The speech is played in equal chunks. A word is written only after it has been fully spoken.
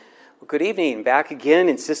Well, good evening. Back again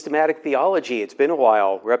in systematic theology. It's been a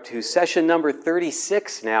while. We're up to session number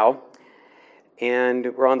 36 now,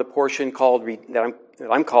 and we're on the portion called that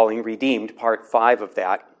I'm calling Redeemed, part 5 of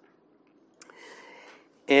that.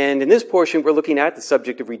 And in this portion, we're looking at the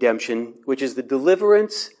subject of redemption, which is the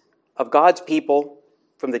deliverance of God's people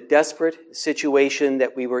from the desperate situation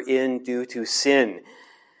that we were in due to sin.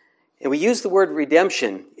 And we use the word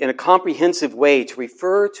redemption in a comprehensive way to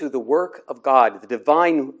refer to the work of God, the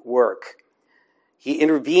divine work. He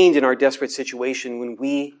intervened in our desperate situation when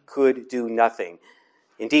we could do nothing.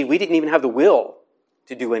 Indeed, we didn't even have the will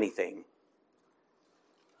to do anything.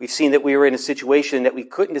 We've seen that we were in a situation that we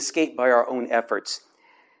couldn't escape by our own efforts.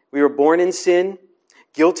 We were born in sin,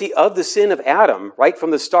 guilty of the sin of Adam right from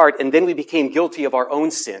the start, and then we became guilty of our own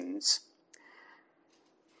sins.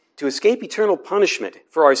 To escape eternal punishment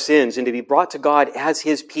for our sins and to be brought to God as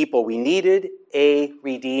His people, we needed a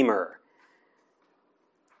Redeemer.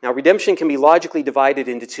 Now, redemption can be logically divided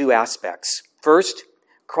into two aspects. First,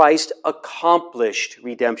 Christ accomplished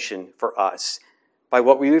redemption for us by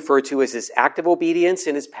what we refer to as His active obedience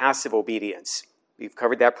and His passive obedience. We've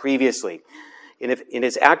covered that previously. In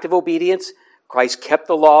His active obedience, Christ kept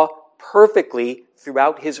the law perfectly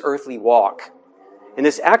throughout His earthly walk. And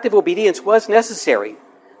this active obedience was necessary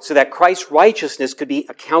so that Christ's righteousness could be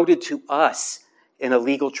accounted to us in a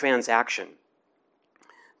legal transaction.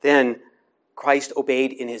 Then Christ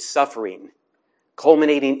obeyed in His suffering,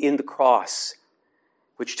 culminating in the cross,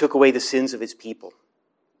 which took away the sins of His people.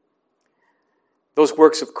 Those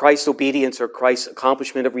works of Christ's obedience are Christ's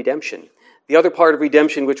accomplishment of redemption. The other part of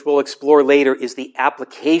redemption, which we'll explore later, is the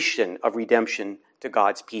application of redemption to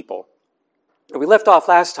God's people. And we left off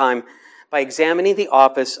last time by examining the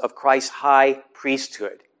office of Christ's high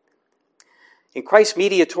priesthood. In Christ's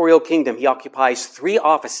mediatorial kingdom, He occupies three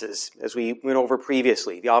offices, as we went over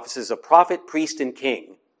previously, the offices of prophet, priest, and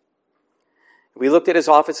king. We looked at His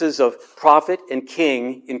offices of prophet and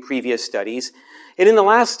king in previous studies. And in the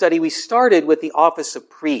last study, we started with the office of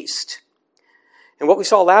priest. And what we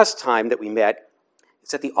saw last time that we met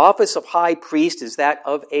is that the office of high priest is that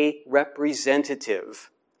of a representative.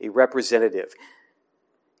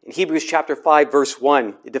 In Hebrews chapter 5, verse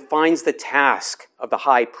 1, it defines the task of the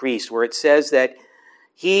high priest, where it says that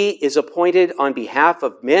he is appointed on behalf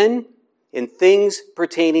of men in things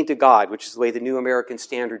pertaining to God, which is the way the New American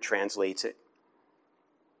Standard translates it.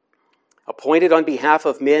 Appointed on behalf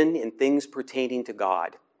of men in things pertaining to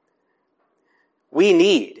God. We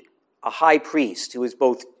need a high priest who is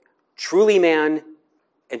both truly man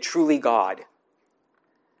and truly God.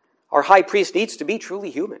 Our high priest needs to be truly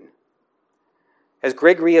human. As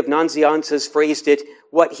Gregory of Nazianzus phrased it,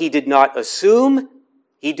 what he did not assume,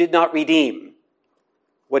 he did not redeem.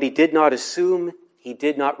 What he did not assume, he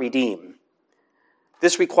did not redeem.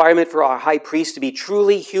 This requirement for our high priest to be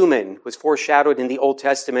truly human was foreshadowed in the Old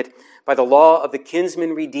Testament by the law of the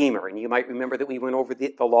kinsman redeemer. And you might remember that we went over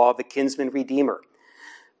the law of the kinsman redeemer.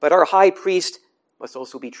 But our high priest must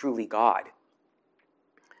also be truly God.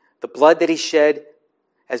 The blood that He shed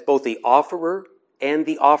as both the offerer and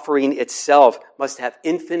the offering itself must have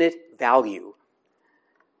infinite value.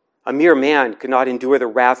 A mere man could not endure the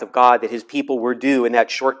wrath of God that His people were due in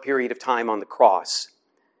that short period of time on the cross.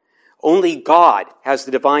 Only God has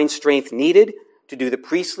the divine strength needed to do the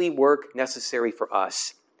priestly work necessary for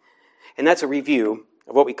us. And that's a review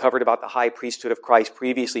of what we covered about the high priesthood of Christ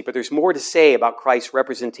previously, but there's more to say about Christ's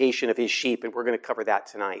representation of His sheep, and we're going to cover that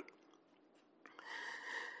tonight.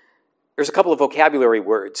 There's a couple of vocabulary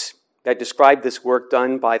words that describe this work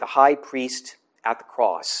done by the high priest at the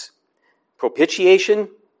cross. Propitiation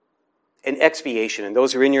and expiation, and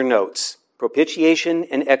those are in your notes. Propitiation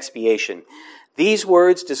and expiation. These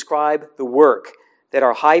words describe the work that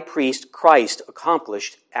our high priest, Christ,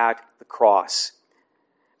 accomplished at the cross.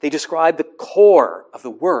 They describe the core of the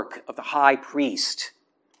work of the high priest.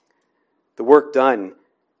 The work done,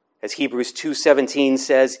 as Hebrews 2:17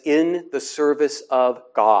 says, in the service of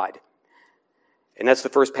God. And that's the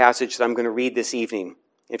first passage that I'm going to read this evening.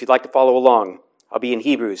 If you'd like to follow along, I'll be in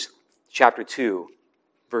Hebrews chapter 2,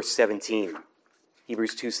 verse 17.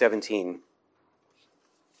 Hebrews 2:17.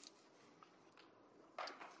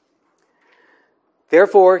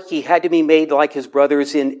 Therefore, He had to be made like His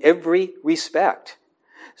brothers in every respect,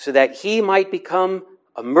 so that He might become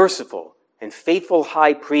a merciful and faithful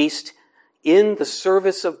high priest in the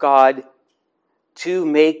service of God to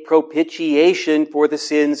make propitiation for the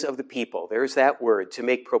sins of the people. There's that word, to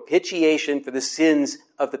make propitiation for the sins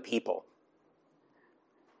of the people.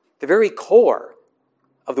 The very core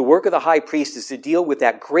of the work of the high priest is to deal with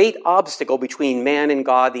that great obstacle between man and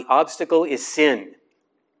God. The obstacle is sin.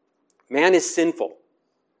 Man is sinful,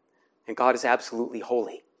 and God is absolutely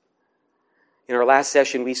holy. In our last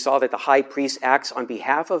session, we saw that the high priest acts on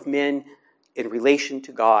behalf of men in relation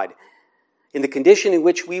to God. In the condition in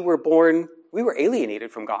which we were born, we were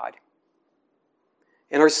alienated from God.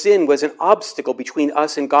 And our sin was an obstacle between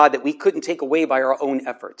us and God that we couldn't take away by our own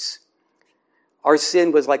efforts. Our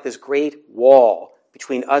sin was like this great wall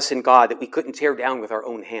between us and God that we couldn't tear down with our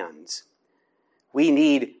own hands. We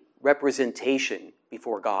need representation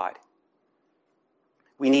before God.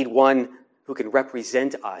 We need one who can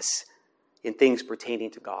represent us in things pertaining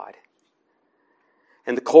to God.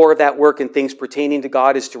 And the core of that work in things pertaining to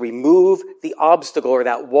God is to remove the obstacle or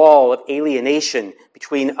that wall of alienation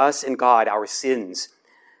between us and God, our sins.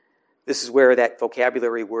 This is where that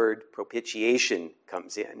vocabulary word propitiation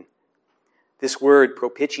comes in. This word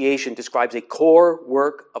propitiation describes a core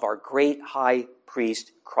work of our great high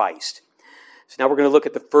priest, Christ. So now we're going to look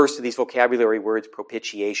at the first of these vocabulary words,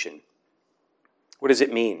 propitiation. What does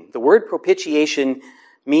it mean? The word propitiation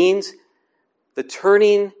means the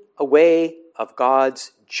turning away of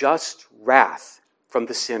God's just wrath from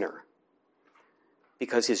the sinner,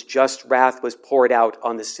 because his just wrath was poured out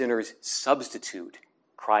on the sinner's substitute,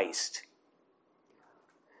 Christ.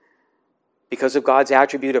 Because of God's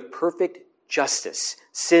attribute of perfect justice,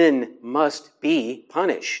 sin must be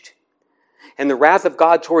punished. And the wrath of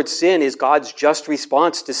God towards sin is God's just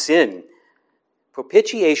response to sin.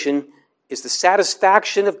 Propitiation is the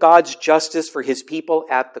satisfaction of God's justice for his people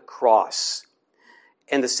at the cross,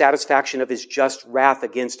 and the satisfaction of his just wrath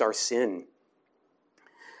against our sin.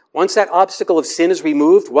 Once that obstacle of sin is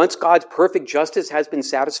removed, once God's perfect justice has been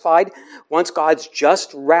satisfied, once God's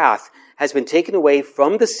just wrath has been taken away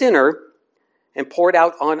from the sinner and poured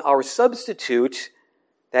out on our substitute,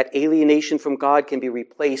 that alienation from God can be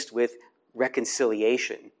replaced with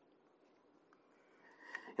reconciliation.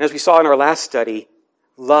 And as we saw in our last study,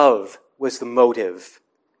 love was the motive,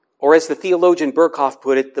 or as the theologian Berkhoff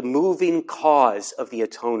put it, the moving cause of the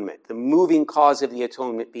atonement. The moving cause of the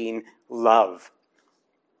atonement being love.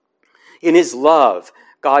 In his love,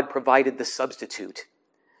 God provided the substitute,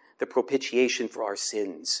 the propitiation for our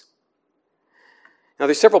sins. Now,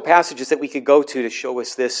 there's several passages that we could go to show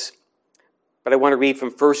us this, but I want to read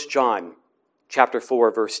from 1 John chapter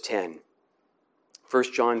 4, verse 10. 1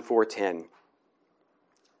 John 4:10.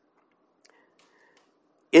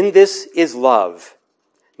 In this is love,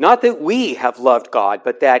 not that we have loved God,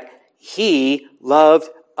 but that he loved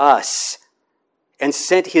us and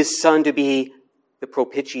sent his Son to be the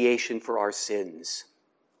propitiation for our sins.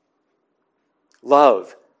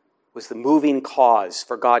 Love was the moving cause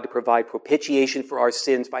for God to provide propitiation for our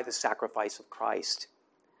sins by the sacrifice of Christ.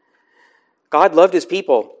 God loved his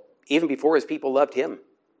people even before his people loved him,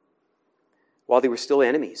 while they were still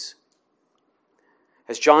enemies.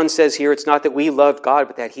 As John says here, it's not that we loved God,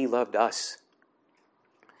 but that he loved us.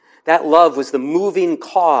 That love was the moving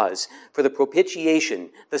cause for the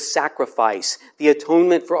propitiation, the sacrifice, the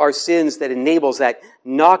atonement for our sins that enables that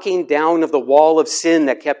knocking down of the wall of sin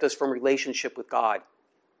that kept us from relationship with God.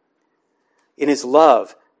 In his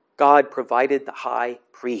love, God provided the high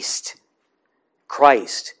priest,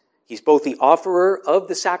 Christ. He's both the offerer of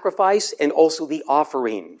the sacrifice and also the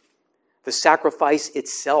offering, the sacrifice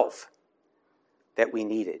itself that we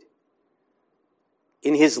needed.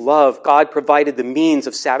 In his love, God provided the means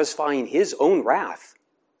of satisfying his own wrath,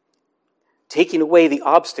 taking away the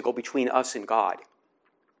obstacle between us and God.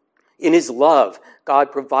 In his love,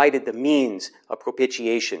 God provided the means of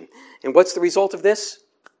propitiation. And what's the result of this?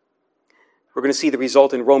 We're going to see the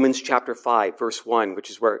result in Romans chapter 5, verse 1, which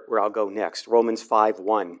is where I'll go next. Romans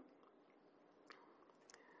 5:1.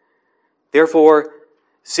 Therefore,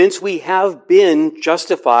 since we have been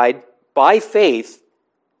justified by faith,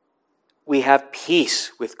 we have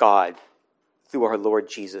peace with God through our Lord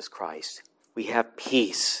Jesus Christ. We have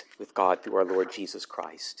peace with God through our Lord Jesus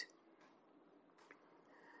Christ.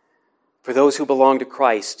 For those who belong to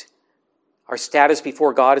Christ, our status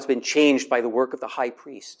before God has been changed by the work of the high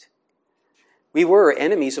priest. We were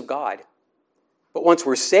enemies of God, but once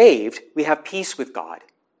we're saved, we have peace with God.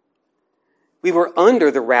 We were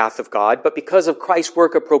under the wrath of God, but because of Christ's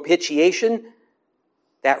work of propitiation,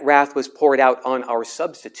 that wrath was poured out on our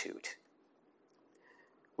substitute.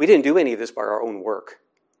 We didn't do any of this by our own work.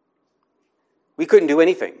 We couldn't do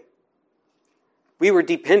anything. We were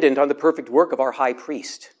dependent on the perfect work of our high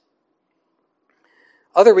priest.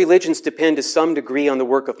 Other religions depend to some degree on the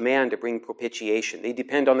work of man to bring propitiation. They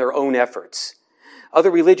depend on their own efforts. Other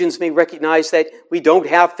religions may recognize that we don't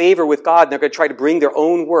have favor with God, and they're going to try to bring their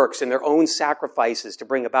own works and their own sacrifices to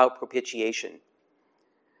bring about propitiation.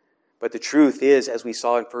 But the truth is, as we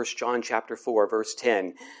saw in 1 John chapter 4, verse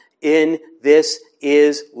 10, in this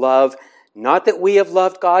is love, not that we have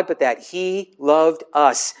loved God, but that he loved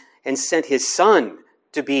us and sent his Son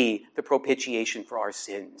to be the propitiation for our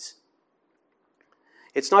sins.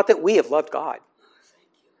 It's not that we have loved God.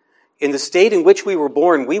 In the state in which we were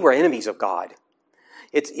born, we were enemies of God.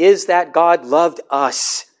 It is that God loved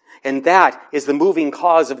us, and that is the moving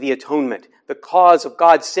cause of the atonement, the cause of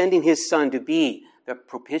God sending his Son to be the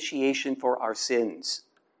propitiation for our sins.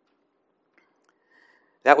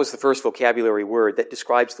 That was the first vocabulary word that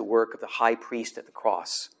describes the work of the high priest at the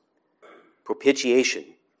cross. Propitiation.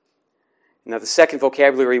 Now, the second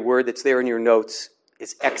vocabulary word that's there in your notes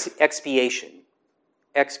is expiation.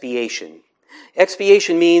 Expiation.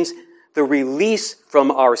 Expiation means the release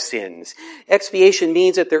from our sins. Expiation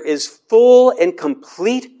means that there is full and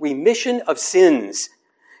complete remission of sins,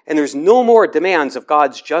 and there's no more demands of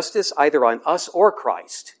God's justice either on us or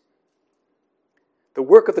Christ. The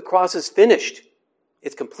work of the cross is finished.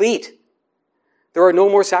 It's complete. There are no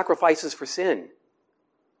more sacrifices for sin.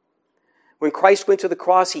 When Christ went to the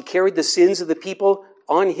cross, he carried the sins of the people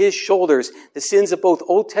on his shoulders, the sins of both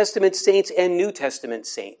Old Testament saints and New Testament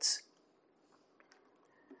saints.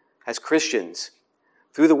 As Christians,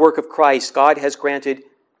 through the work of Christ, God has granted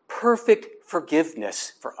perfect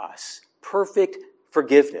forgiveness for us. Perfect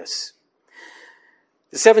forgiveness.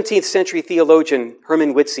 The 17th century theologian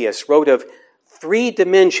Hermann Witsius wrote of 3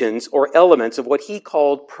 dimensions or elements of what he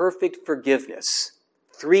called perfect forgiveness.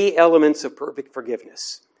 3 elements of perfect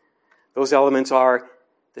forgiveness. Those elements are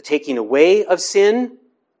the taking away of sin,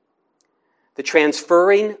 the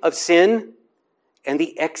transferring of sin, and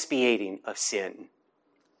the expiating of sin.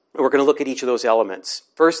 And we're going to look at each of those elements.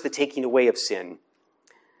 First, the taking away of sin.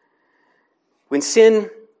 When sin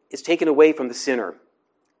is taken away from the sinner,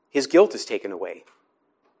 his guilt is taken away.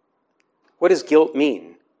 What does guilt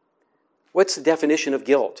mean? What's the definition of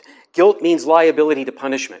guilt? Guilt means liability to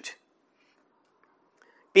punishment.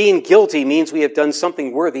 Being guilty means we have done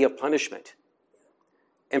something worthy of punishment.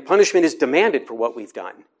 And punishment is demanded for what we've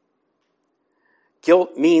done.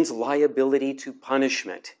 Guilt means liability to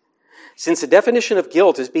punishment. Since the definition of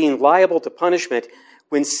guilt is being liable to punishment,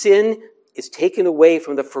 when sin is taken away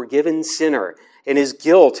from the forgiven sinner and his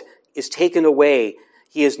guilt is taken away,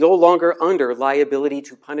 he is no longer under liability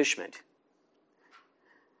to punishment.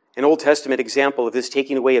 An Old Testament example of this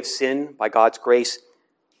taking away of sin by God's grace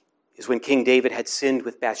is when King David had sinned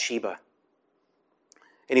with Bathsheba,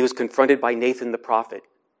 and he was confronted by Nathan the prophet.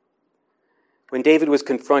 When David was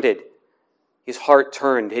confronted, his heart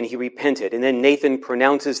turned and he repented, and then Nathan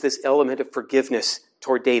pronounces this element of forgiveness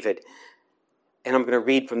toward David. And I'm going to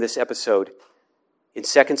read from this episode in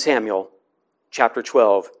 2 Samuel chapter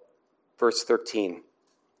 12, verse 13.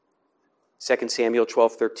 2 Samuel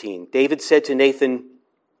 12:13. David said to Nathan,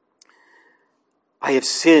 "I have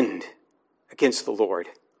sinned against the Lord."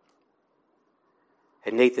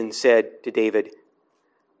 And Nathan said to David,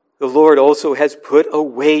 "The Lord also has put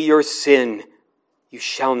away your sin. You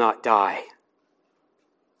shall not die."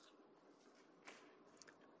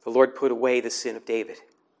 The Lord put away the sin of David.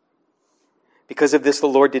 Because of this, the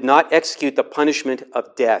Lord did not execute the punishment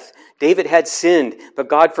of death. David had sinned, but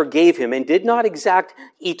God forgave him and did not exact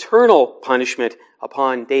eternal punishment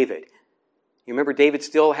upon David. You remember, David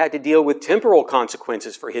still had to deal with temporal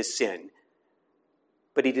consequences for his sin,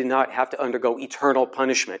 but he did not have to undergo eternal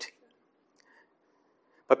punishment.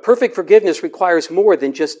 But perfect forgiveness requires more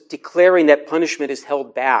than just declaring that punishment is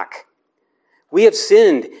held back. We have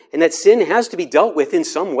sinned, and that sin has to be dealt with in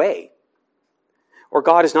some way, or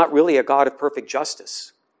God is not really a God of perfect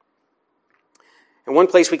justice. And one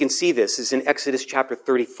place we can see this is in Exodus chapter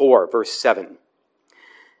 34, verse 7.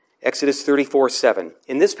 Exodus 34:7.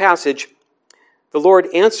 In this passage, the Lord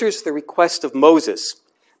answers the request of Moses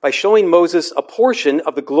by showing Moses a portion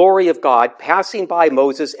of the glory of God passing by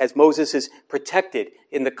Moses as Moses is protected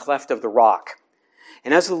in the cleft of the rock.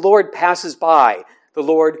 And as the Lord passes by, the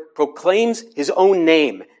Lord proclaims his own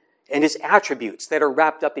name and his attributes that are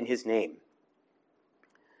wrapped up in his name.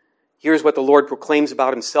 Here's what the Lord proclaims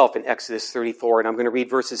about himself in Exodus 34, and I'm going to read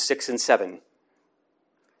verses 6 and 7.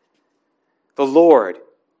 The Lord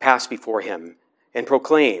passed before him and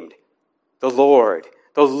proclaimed, the Lord,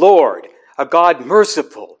 a God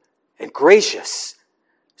merciful and gracious,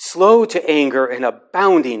 slow to anger and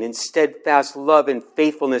abounding in steadfast love and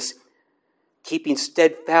faithfulness, keeping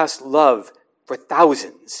steadfast love for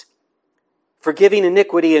thousands, forgiving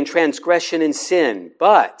iniquity and transgression and sin,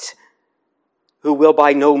 but who will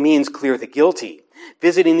by no means clear the guilty,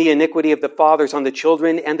 visiting the iniquity of the fathers on the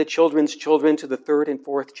children and the children's children to the 3rd and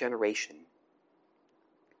 4th generation.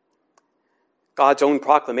 God's own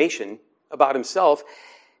proclamation about himself,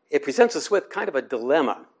 it presents us with kind of a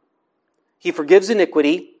dilemma. He forgives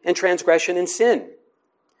iniquity and transgression and sin.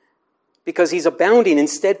 because he's abounding in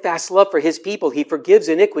steadfast love for his people. He forgives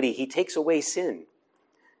iniquity. He takes away sin.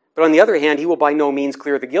 But on the other hand, he will by no means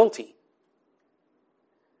clear the guilty.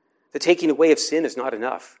 The taking away of sin is not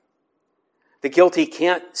enough. The guilty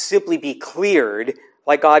can't simply be cleared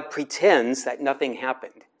like God pretends that nothing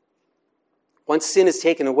happened. Once sin is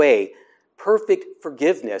taken away, perfect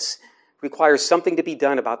forgiveness requires something to be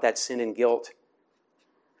done about that sin and guilt.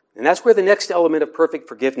 And that's where the next element of perfect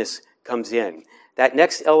forgiveness comes in. That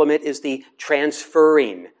next element is the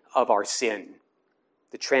transferring of our sin.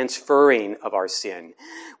 The transferring of our sin.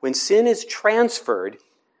 When sin is transferred,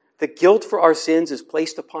 the guilt for our sins is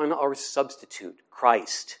placed upon our substitute,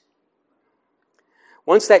 Christ.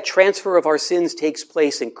 Once that transfer of our sins takes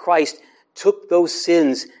place and Christ took those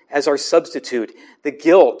sins as our substitute, the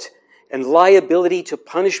guilt and liability to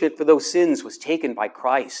punishment for those sins was taken by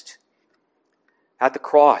Christ. At the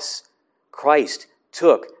cross, Christ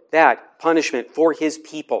took that punishment for his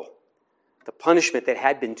people, the punishment that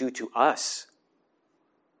had been due to us.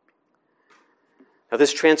 Now,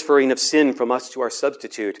 this transferring of sin from us to our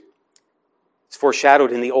substitute is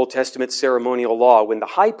foreshadowed in the Old Testament ceremonial law when the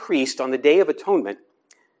high priest on the Day of Atonement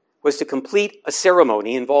was to complete a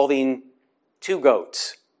ceremony involving 2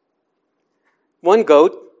 goats. One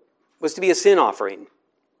goat was to be a sin offering,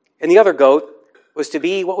 and the other goat was to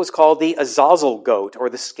be what was called the Azazel goat, or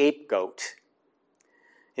the scapegoat.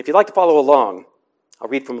 If you'd like to follow along, I'll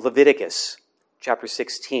read from Leviticus chapter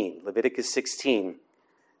 16, Leviticus 16,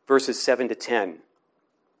 verses 7 to 10.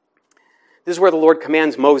 This is where the Lord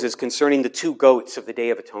commands Moses concerning the 2 goats of the Day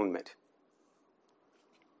of Atonement.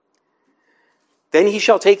 Then he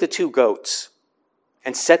shall take the 2 goats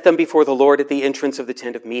and set them before the Lord at the entrance of the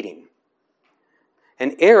tent of meeting.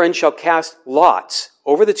 And Aaron shall cast lots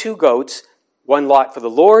over the 2 goats, one lot for the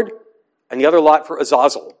Lord and the other lot for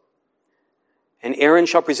Azazel. And Aaron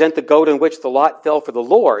shall present the goat on which the lot fell for the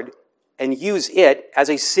Lord and use it as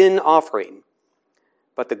a sin offering.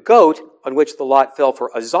 But the goat on which the lot fell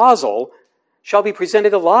for Azazel shall be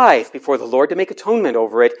presented alive before the Lord to make atonement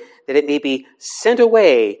over it, that it may be sent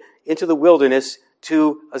away into the wilderness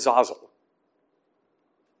to Azazel.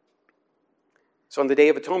 So on the Day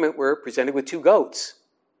of Atonement, we're presented with 2 goats.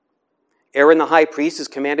 Aaron the high priest is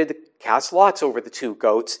commanded to cast lots over the 2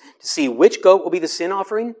 goats to see which goat will be the sin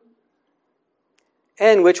offering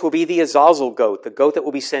and which will be the Azazel goat, the goat that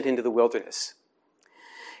will be sent into the wilderness.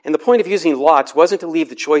 And the point of using lots wasn't to leave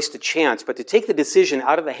the choice to chance, but to take the decision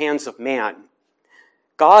out of the hands of man.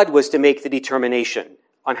 God was to make the determination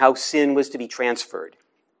on how sin was to be transferred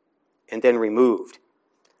and then removed.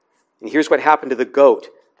 And here's what happened to the goat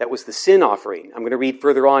that was the sin offering. I'm going to read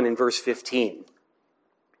further on in verse 15.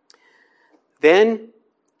 Then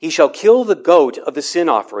he shall kill the goat of the sin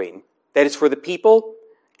offering that is for the people,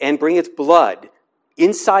 and bring its blood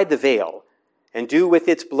inside the veil, and do with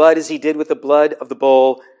its blood as he did with the blood of the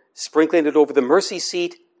bull, sprinkling it over the mercy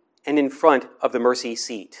seat and in front of the mercy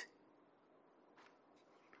seat.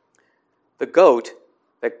 The goat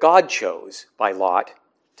that God chose by lot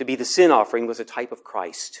to be the sin offering was a type of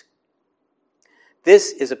Christ.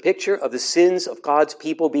 This is a picture of the sins of God's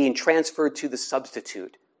people being transferred to the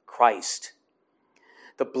substitute, Christ.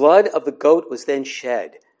 The blood of the goat was then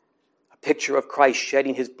shed, a picture of Christ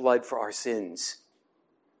shedding his blood for our sins.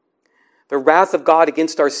 The wrath of God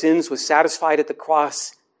against our sins was satisfied at the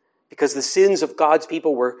cross because the sins of God's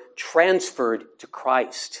people were transferred to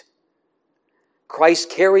Christ. Christ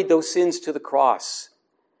carried those sins to the cross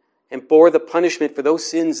and bore the punishment for those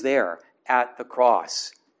sins there at the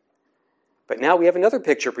cross. But now we have another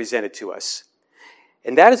picture presented to us.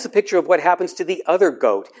 And that is the picture of what happens to the other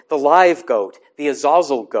goat, the live goat, the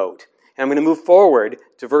Azazel goat. And I'm going to move forward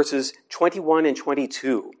to verses 21 and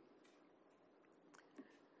 22.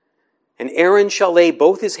 And Aaron shall lay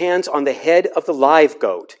both his hands on the head of the live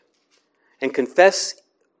goat and confess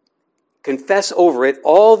over it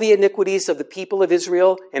all the iniquities of the people of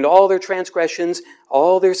Israel and all their transgressions,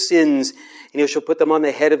 all their sins, and he shall put them on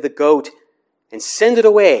the head of the goat and send it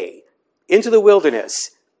away into the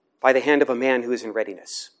wilderness by the hand of a man who is in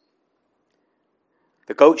readiness.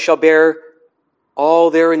 The goat shall bear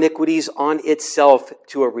all their iniquities on itself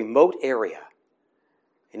to a remote area,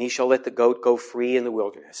 and he shall let the goat go free in the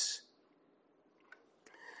wilderness.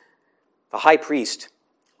 The high priest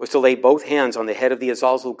was to lay both hands on the head of the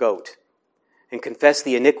Azazel goat and confess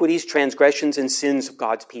the iniquities, transgressions, and sins of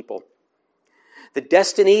God's people. The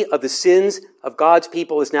destiny of the sins of God's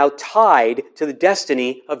people is now tied to the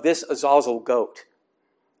destiny of this Azazel goat.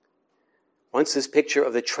 Once this picture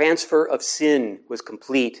of the transfer of sin was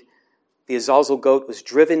complete, the Azazel goat was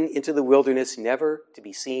driven into the wilderness, never to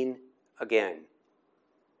be seen again.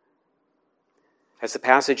 As the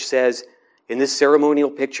passage says, In this ceremonial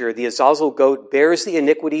picture, the Azazel goat bears the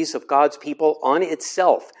iniquities of God's people on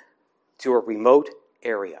itself to a remote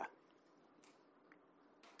area.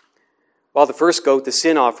 While the first goat, the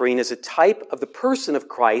sin offering, is a type of the person of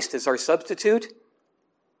Christ as our substitute,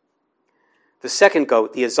 the second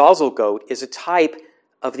goat, the Azazel goat, is a type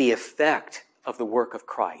of the effect of the work of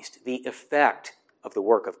Christ. The effect of the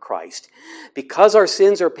work of Christ. Because our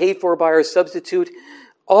sins are paid for by our substitute,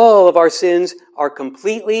 all of our sins are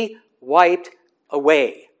completely wiped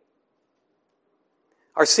away.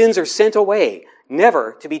 Our sins are sent away,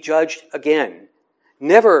 never to be judged again,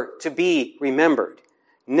 never to be remembered,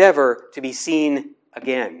 never to be seen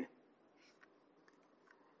again.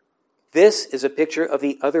 This is a picture of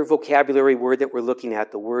the other vocabulary word that we're looking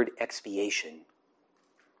at, the word expiation.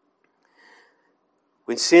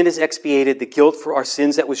 When sin is expiated, the guilt for our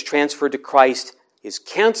sins that was transferred to Christ is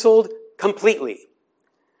canceled completely,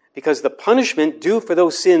 because the punishment due for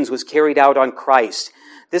those sins was carried out on Christ.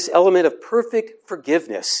 This element of perfect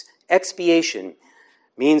forgiveness, expiation,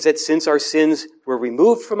 means that since our sins were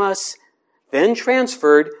removed from us, then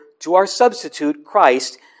transferred to our substitute,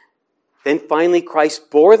 Christ, then finally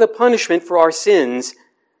Christ bore the punishment for our sins,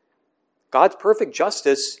 God's perfect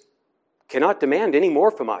justice cannot demand any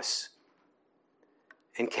more from us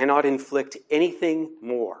and cannot inflict anything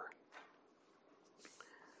more.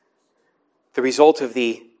 The result of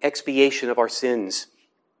the expiation of our sins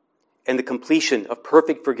and the completion of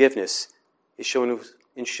perfect forgiveness is shown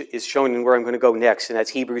in where I'm going to go next, and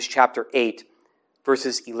that's Hebrews chapter 8,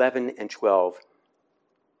 verses 11 and 12.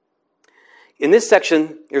 In this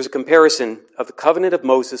section, there's a comparison of the covenant of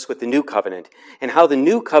Moses with the new covenant and how the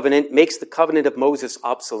new covenant makes the covenant of Moses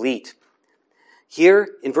obsolete. Here,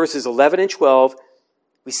 in verses 11 and 12,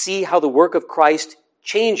 we see how the work of Christ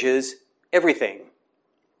changes everything.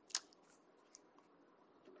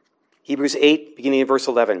 Hebrews 8, beginning in verse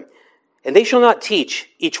 11. And they shall not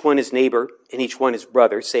teach each one his neighbor and each one his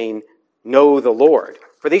brother, saying, Know the Lord,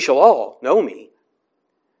 for they shall all know me,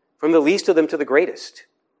 from the least of them to the greatest.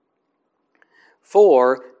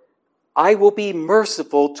 For I will be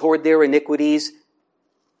merciful toward their iniquities,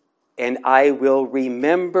 and I will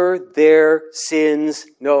remember their sins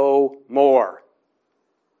no more.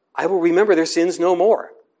 I will remember their sins no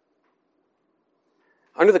more.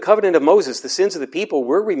 Under the covenant of Moses, the sins of the people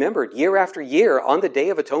were remembered year after year on the Day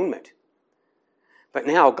of Atonement. But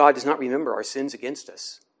now God does not remember our sins against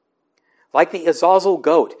us. Like the Azazel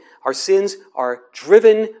goat, our sins are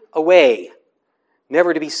driven away,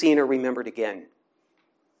 never to be seen or remembered again.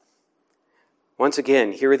 Once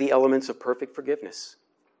again, here are the elements of perfect forgiveness.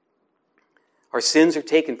 Our sins are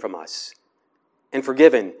taken from us and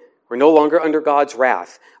forgiven. We're no longer under God's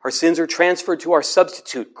wrath. Our sins are transferred to our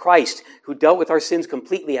substitute, Christ, who dealt with our sins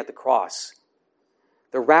completely at the cross.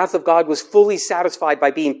 The wrath of God was fully satisfied by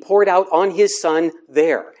being poured out on his Son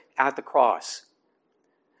there at the cross.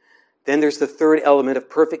 Then there's the third element of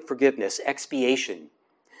perfect forgiveness, expiation.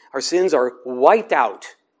 Our sins are wiped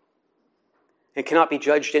out and cannot be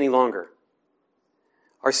judged any longer.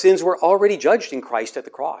 Our sins were already judged in Christ at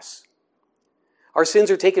the cross. Our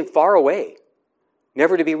sins are taken far away,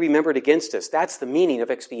 never to be remembered against us. That's the meaning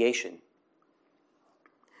of expiation.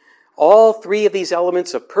 All three of these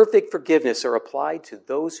elements of perfect forgiveness are applied to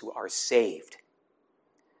those who are saved.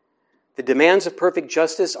 The demands of perfect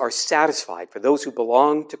justice are satisfied for those who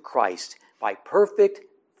belong to Christ by perfect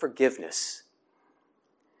forgiveness.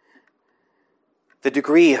 The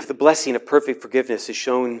degree of the blessing of perfect forgiveness is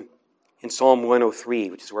shown in Psalm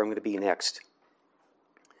 103, which is where I'm going to be next.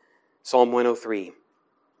 Psalm 103.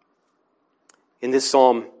 In this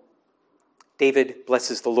psalm, David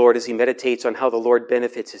blesses the Lord as he meditates on how the Lord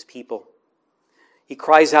benefits his people. He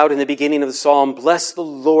cries out in the beginning of the psalm, Bless the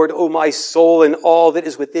Lord, O my soul, and all that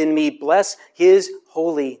is within me. Bless his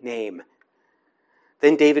holy name.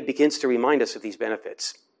 Then David begins to remind us of these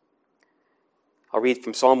benefits. I'll read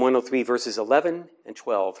from Psalm 103, verses 11 and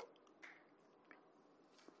 12.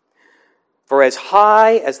 For as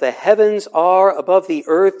high as the heavens are above the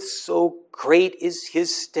earth, so great is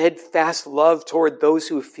his steadfast love toward those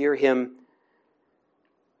who fear him.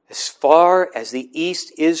 As far as the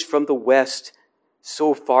east is from the west,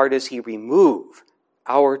 so far does he remove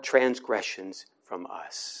our transgressions from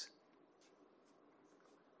us.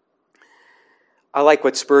 I like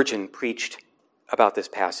what Spurgeon preached about this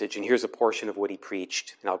passage, and here's a portion of what he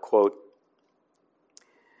preached, and I'll quote.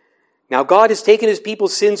 Now God has taken his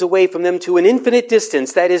people's sins away from them to an infinite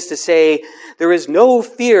distance. That is to say, there is no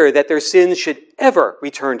fear that their sins should ever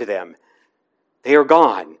return to them. They are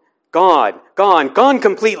gone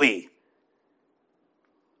completely.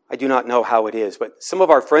 I do not know how it is, but some of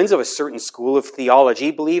our friends of a certain school of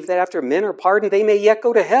theology believe that after men are pardoned, they may yet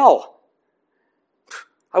go to hell.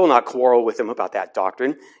 I will not quarrel with them about that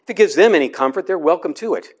doctrine. If it gives them any comfort, they're welcome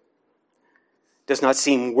to it. It does not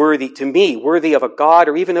seem worthy to me, worthy of a God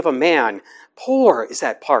or even of a man. Poor is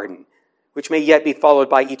that pardon, which may yet be followed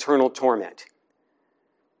by eternal torment.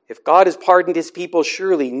 If God has pardoned his people,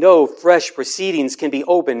 surely no fresh proceedings can be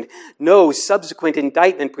opened, no subsequent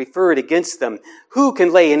indictment preferred against them. Who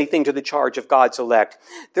can lay anything to the charge of God's elect?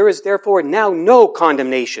 There is therefore now no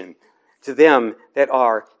condemnation to them that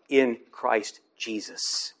are in Christ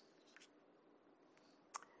Jesus.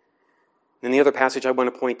 And the other passage I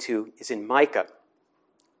want to point to is in Micah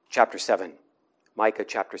chapter 7. Micah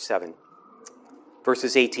chapter 7,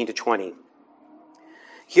 verses 18 to 20.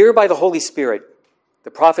 Here by the Holy Spirit, the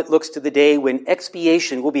prophet looks to the day when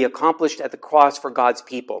expiation will be accomplished at the cross for God's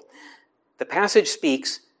people. The passage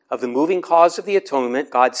speaks of the moving cause of the atonement,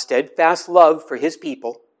 God's steadfast love for his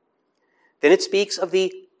people. Then it speaks of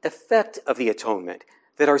the effect of the atonement,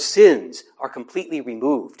 that our sins are completely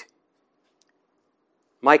removed.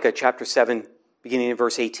 Micah chapter 7, beginning in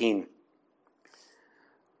verse 18.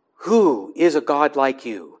 Who is a God like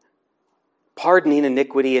you, pardoning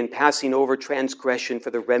iniquity and passing over transgression for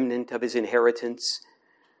the remnant of his inheritance?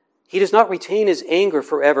 He does not retain his anger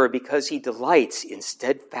forever because he delights in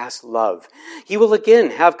steadfast love. He will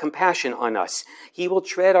again have compassion on us. He will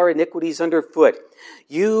tread our iniquities underfoot.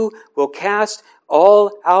 You will cast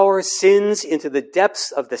all our sins into the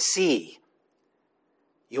depths of the sea.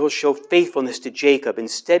 You will show faithfulness to Jacob and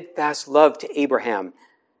steadfast love to Abraham,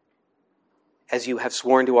 as you have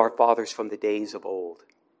sworn to our fathers from the days of old.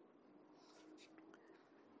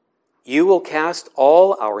 You will cast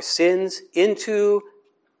all our sins into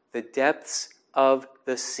the depths of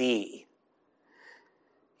the sea.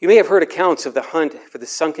 You may have heard accounts of the hunt for the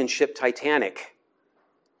sunken ship Titanic.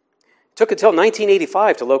 It took until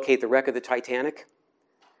 1985 to locate the wreck of the Titanic.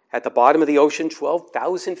 At the bottom of the ocean,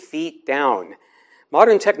 12,000 feet down.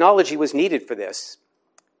 Modern technology was needed for this,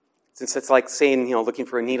 since it's like saying, looking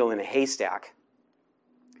for a needle in a haystack.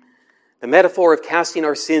 The metaphor of casting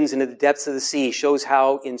our sins into the depths of the sea shows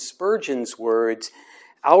how, in Spurgeon's words,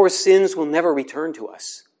 our sins will never return to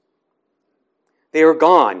us. They are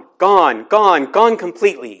gone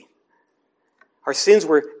completely. Our sins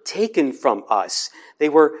were taken from us. They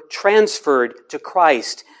were transferred to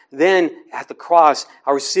Christ. Then, at the cross,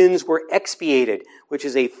 our sins were expiated, which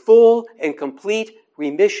is a full and complete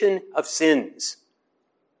remission of sins.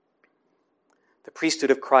 The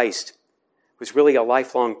priesthood of Christ was really a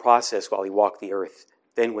lifelong process while he walked the earth,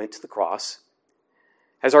 then went to the cross.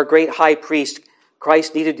 As our great high priest,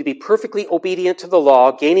 Christ needed to be perfectly obedient to the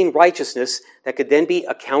law, gaining righteousness that could then be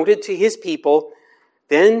accounted to his people,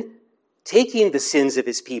 then taking the sins of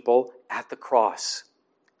his people at the cross.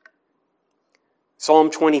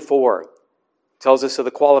 Psalm 24 tells us of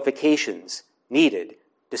the qualifications needed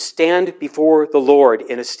to stand before the Lord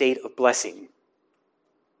in a state of blessing.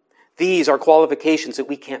 These are qualifications that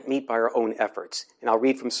we can't meet by our own efforts. And I'll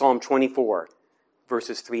read from Psalm 24,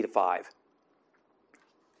 verses 3 to 5.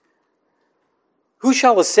 Who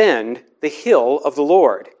shall ascend the hill of the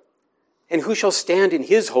Lord? And who shall stand in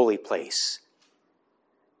his holy place?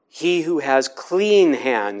 He who has clean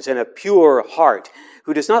hands and a pure heart,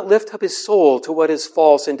 who does not lift up his soul to what is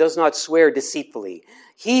false and does not swear deceitfully,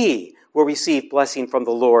 he will receive blessing from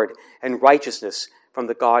the Lord and righteousness from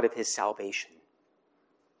the God of his salvation.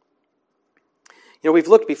 We've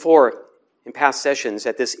looked before in past sessions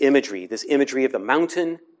at this imagery of the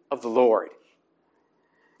mountain of the Lord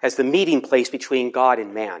as the meeting place between God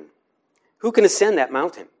and man. Who can ascend that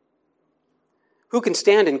mountain? Who can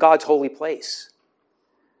stand in God's holy place?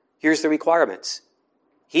 Here's the requirements.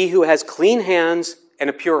 He who has clean hands and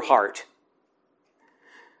a pure heart.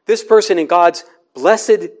 This person in God's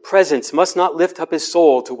blessed presence must not lift up his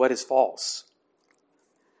soul to what is false.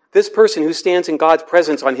 This person who stands in God's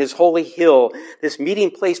presence on his holy hill, this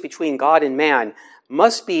meeting place between God and man,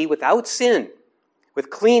 must be without sin, with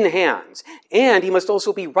clean hands, and he must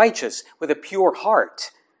also be righteous with a pure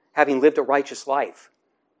heart, having lived a righteous life.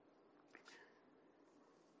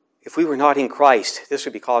 If we were not in Christ, this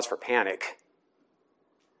would be cause for panic.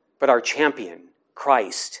 But our champion,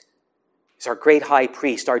 Christ, is our great high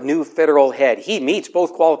priest, our new federal head. He meets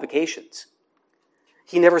both qualifications.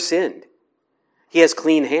 He never sinned. He has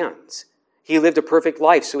clean hands. He lived a perfect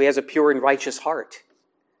life, so he has a pure and righteous heart.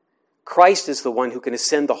 Christ is the one who can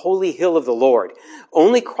ascend the holy hill of the Lord.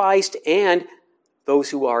 Only Christ and those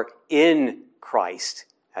who are in Christ,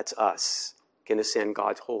 that's us, can ascend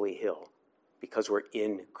God's holy hill because we're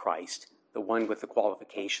in Christ, the one with the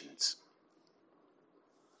qualifications.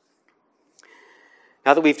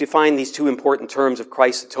 Now that we've defined these two important terms of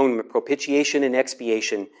Christ's atonement, propitiation and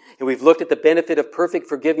expiation, and we've looked at the benefit of perfect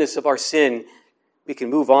forgiveness of our sin, we can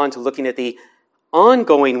move on to looking at the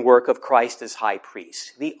ongoing work of Christ as high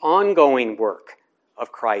priest. The ongoing work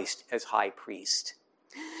of Christ as high priest.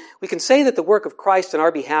 We can say that the work of Christ on our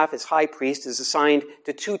behalf as high priest is assigned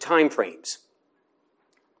to two time frames.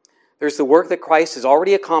 There's the work that Christ has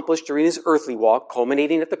already accomplished during his earthly walk,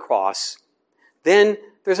 culminating at the cross. Then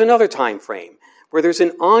there's another time frame where there's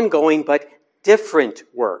an ongoing but different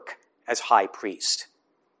work as high priest.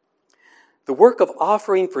 The work of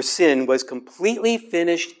offering for sin was completely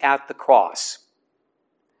finished at the cross.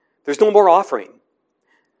 There's no more offering.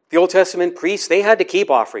 The Old Testament priests, they had to keep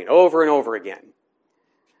offering over and over again.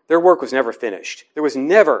 Their work was never finished. There was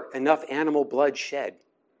never enough animal blood shed.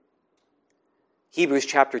 Hebrews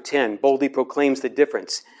chapter 10 boldly proclaims the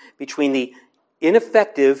difference between the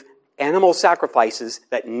ineffective animal sacrifices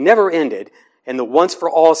that never ended and the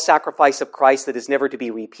once-for-all sacrifice of Christ that is never to be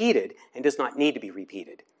repeated and does not need to be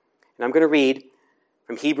repeated. And I'm going to read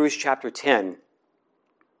from Hebrews chapter 10,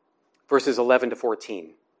 verses 11 to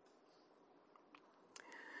 14.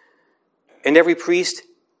 And every priest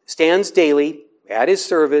stands daily at his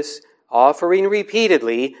service, offering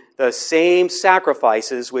repeatedly the same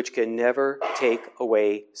sacrifices which can never take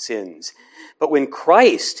away sins. But when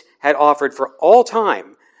Christ had offered for all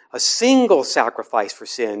time a single sacrifice for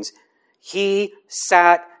sins, he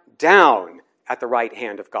sat down at the right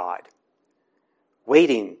hand of God,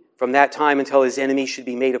 waiting from that time until his enemy should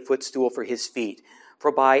be made a footstool for his feet.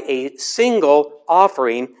 For by a single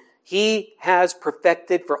offering, he has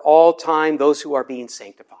perfected for all time those who are being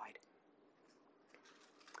sanctified.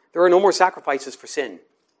 There are no more sacrifices for sin.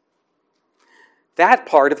 That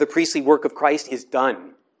part of the priestly work of Christ is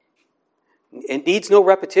done. It needs no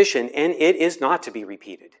repetition, and it is not to be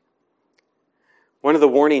repeated. One of the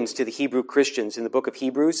warnings to the Hebrew Christians in the book of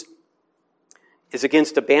Hebrews is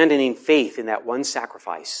against abandoning faith in that one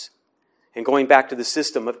sacrifice and going back to the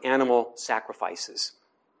system of animal sacrifices.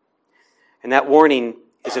 And that warning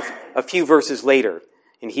is a few verses later.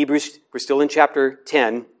 In Hebrews, we're still in chapter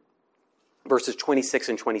 10, verses 26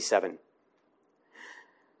 and 27.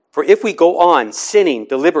 For if we go on sinning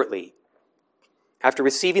deliberately after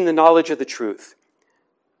receiving the knowledge of the truth,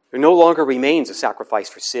 there no longer remains a sacrifice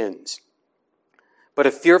for sins, but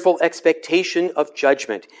a fearful expectation of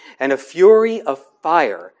judgment and a fury of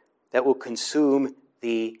fire that will consume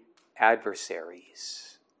the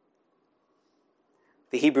adversaries.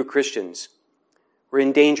 The Hebrew Christians were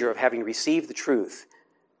in danger of having received the truth,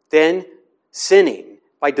 then sinning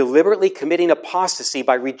by deliberately committing apostasy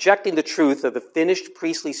by rejecting the truth of the finished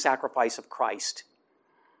priestly sacrifice of Christ.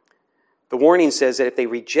 The warning says that if they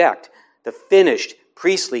reject the finished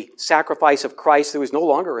priestly sacrifice of Christ, there was no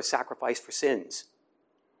longer a sacrifice for sins.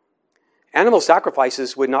 Animal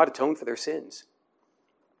sacrifices would not atone for their sins.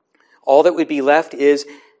 All that would be left is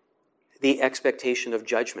the expectation of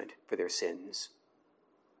judgment for their sins.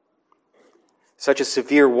 Such a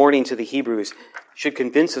severe warning to the Hebrews should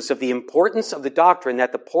convince us of the importance of the doctrine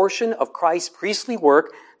that the portion of Christ's priestly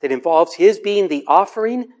work that involves his being the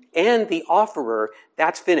offering and the offerer,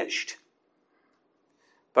 that's finished.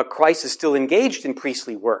 But Christ is still engaged in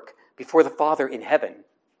priestly work before the Father in heaven.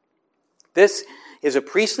 This is a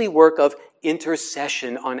priestly work of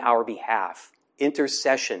intercession on our behalf.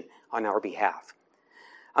 Intercession on our behalf.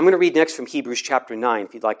 I'm going to read next from Hebrews chapter 9,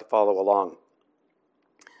 if you'd like to follow along.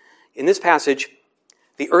 In this passage,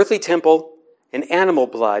 the earthly temple and animal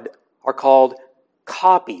blood are called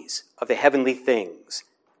copies of the heavenly things,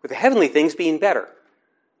 with the heavenly things being better.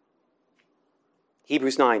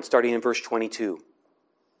 Hebrews 9, starting in verse 22.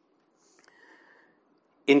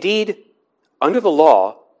 Indeed, under the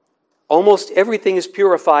law, almost everything is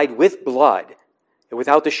purified with blood, and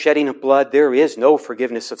without the shedding of blood, there is no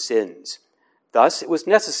forgiveness of sins. Thus, it was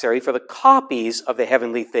necessary for the copies of the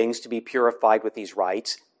heavenly things to be purified with these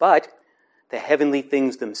rites, but the heavenly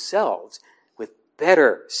things themselves with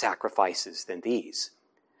better sacrifices than these.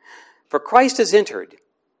 For Christ has entered,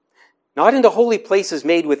 not into holy places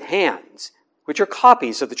made with hands, which are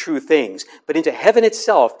copies of the true things, but into heaven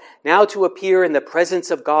itself, now to appear in the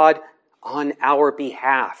presence of God on our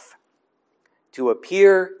behalf. To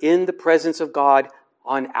appear in the presence of God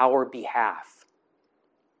on our behalf.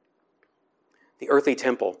 The earthly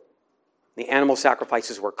temple, the animal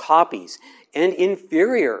sacrifices were copies and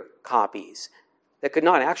inferior copies that could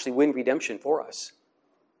not actually win redemption for us.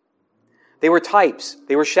 They were types,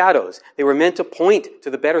 they were shadows, they were meant to point to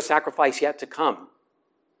the better sacrifice yet to come.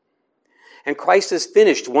 And Christ has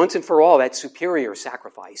finished once and for all that superior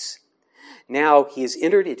sacrifice. Now he has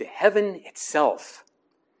entered into heaven itself,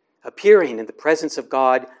 appearing in the presence of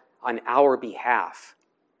God on our behalf.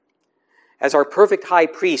 As our perfect high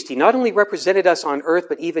priest, he not only represented us on earth,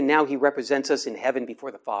 but even now he represents us in heaven before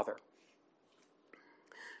the Father.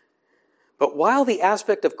 But while the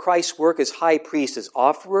aspect of Christ's work as high priest, as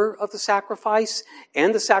offerer of the sacrifice,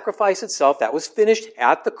 and the sacrifice itself, that was finished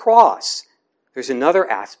at the cross, there's another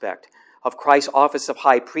aspect of Christ's office of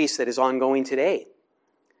high priest that is ongoing today.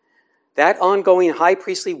 That ongoing high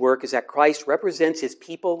priestly work is that Christ represents his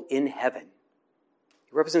people in heaven.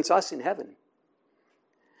 He represents us in heaven.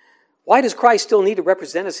 Why does Christ still need to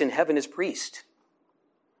represent us in heaven as priest?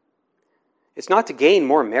 It's not to gain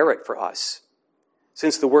more merit for us,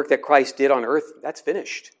 since the work that Christ did on earth, that's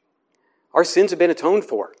finished. Our sins have been atoned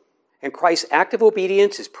for, and Christ's active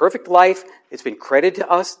obedience, his perfect life, it's been credited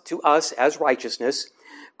to us as righteousness.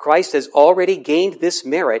 Christ has already gained this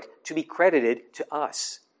merit to be credited to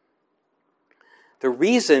us. The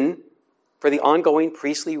reason for the ongoing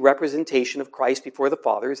priestly representation of Christ before the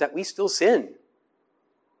Father is that we still sin.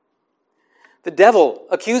 The devil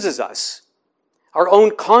accuses us. Our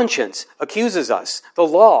own conscience accuses us. The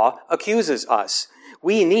law accuses us.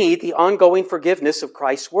 We need the ongoing forgiveness of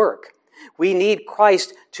Christ's work. We need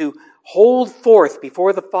Christ to hold forth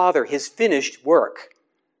before the Father his finished work.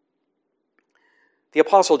 The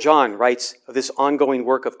Apostle John writes of this ongoing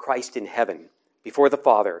work of Christ in heaven before the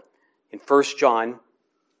Father in 1 John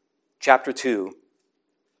chapter 2,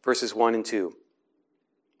 verses 1 and 2.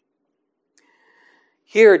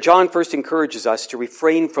 Here, John first encourages us to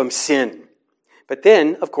refrain from sin. But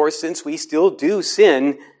then, of course, since we still do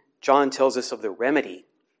sin, John tells us of the remedy.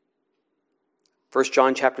 1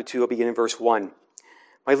 John chapter 2, I'll begin in verse 1.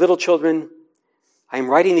 My little children, I am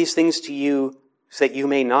writing these things to you so that you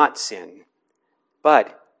may not sin.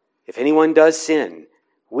 But if anyone does sin,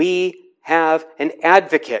 we have an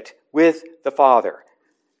advocate with the Father,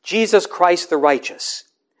 Jesus Christ the righteous.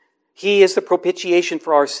 He is the propitiation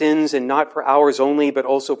for our sins, and not for ours only, but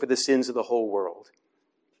also for the sins of the whole world.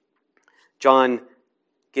 John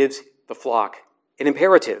gives the flock an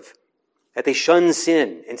imperative that they shun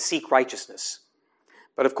sin and seek righteousness.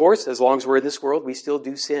 But of course, as long as we're in this world, we still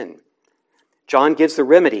do sin. John gives the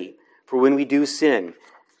remedy for when we do sin,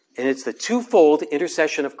 and it's the twofold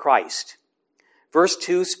intercession of Christ. Verse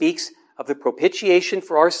 2 speaks of the propitiation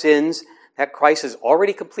for our sins that Christ has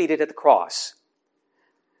already completed at the cross.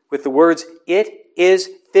 With the words, "It is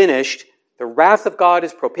finished," the wrath of God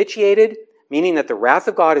is propitiated, meaning that the wrath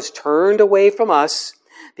of God is turned away from us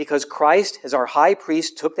because Christ, as our high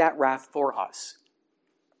priest, took that wrath for us.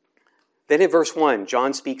 Then in verse 1,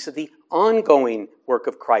 John speaks of the ongoing work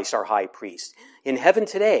of Christ, our high priest, in heaven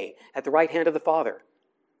today at the right hand of the Father.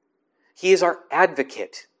 He is our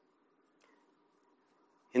advocate.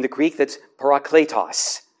 In the Greek, that's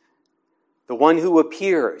parakletos, the one who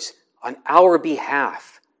appears on our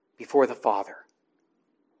behalf before the Father.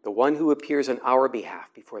 The one who appears on our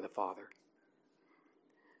behalf before the Father.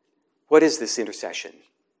 What is this intercession?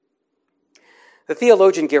 The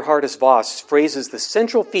theologian Geerhardus Vos phrases the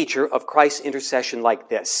central feature of Christ's intercession like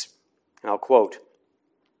this, and I'll quote,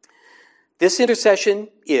 "This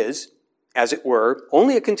intercession is, as it were,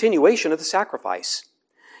 only a continuation of the sacrifice.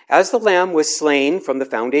 As the Lamb was slain from the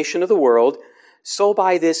foundation of the world, so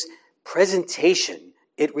by this presentation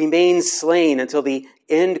it remains slain until the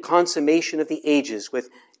end consummation of the ages with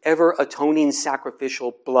ever-atoning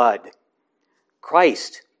sacrificial blood.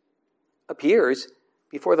 Christ appears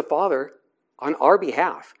before the Father on our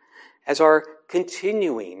behalf as our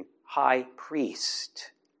continuing high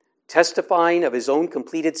priest, testifying of his own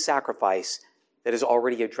completed sacrifice that has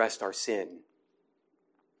already addressed our sin.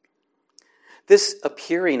 This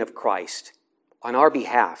appearing of Christ on our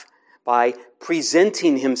behalf by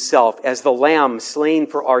presenting himself as the Lamb slain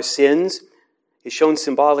for our sins is shown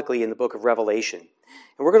symbolically in the book of Revelation.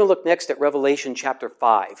 And we're going to look next at Revelation chapter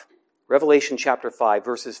 5. Revelation chapter 5,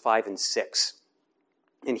 verses 5 and 6.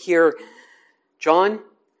 And here, John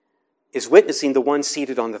is witnessing the one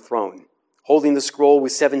seated on the throne, holding the scroll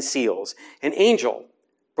with 7 seals. An angel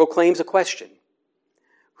proclaims a question.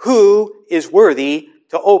 Who is worthy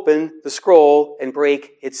to open the scroll and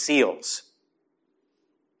break its seals?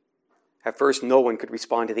 At first, no one could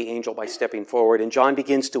respond to the angel by stepping forward, and John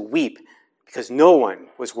begins to weep because no one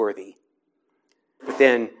was worthy. But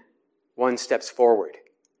then one steps forward.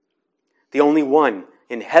 The only one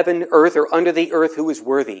in heaven, earth, or under the earth who is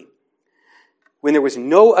worthy. When there was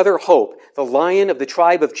no other hope, the Lion of the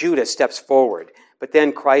tribe of Judah steps forward. But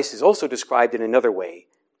then Christ is also described in another way.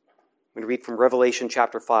 I'm going to read from Revelation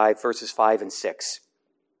chapter 5, verses 5 and 6.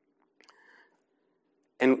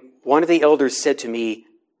 And one of the elders said to me,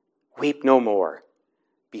 "Weep no more.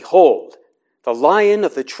 Behold, the Lion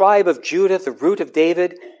of the tribe of Judah, the root of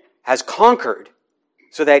David, has conquered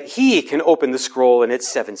so that he can open the scroll and its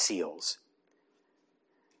 7 seals."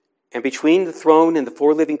 And between the throne and the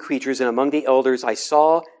 4 living creatures and among the elders, I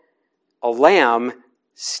saw a lamb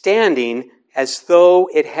standing as though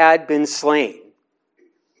it had been slain.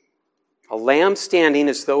 A lamb standing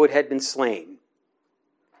as though it had been slain,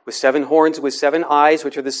 with 7 horns, with 7 eyes,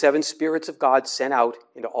 which are the 7 spirits of God sent out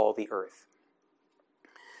into all the earth.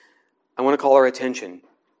 I want to call our attention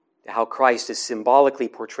to how Christ is symbolically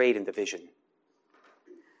portrayed in the vision.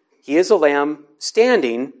 He is a lamb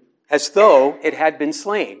standing as though it had been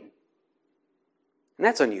slain. And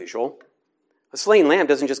that's unusual. A slain lamb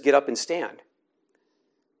doesn't just get up and stand.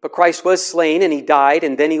 But Christ was slain, and he died,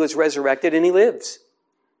 and then he was resurrected, and he lives.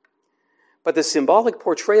 But the symbolic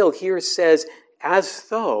portrayal here says, as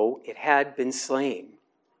though it had been slain.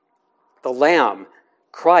 The Lamb,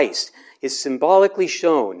 Christ, is symbolically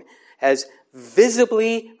shown as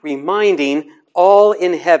visibly reminding all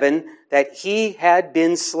in heaven that he had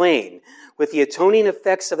been slain, with the atoning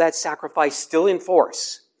effects of that sacrifice still in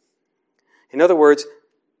force. In other words,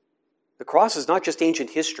 the cross is not just ancient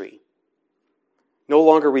history, no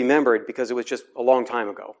longer remembered because it was just a long time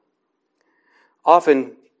ago.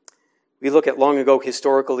 Often, we look at long ago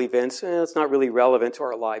historical events, it's not really relevant to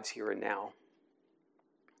our lives here and now.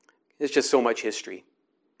 It's just so much history.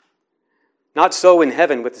 Not so in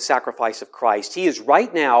heaven with the sacrifice of Christ. He is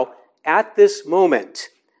right now, at this moment,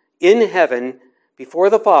 in heaven, before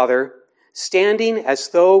the Father, standing as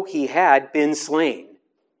though he had been slain.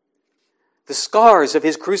 The scars of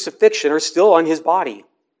his crucifixion are still on his body.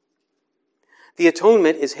 The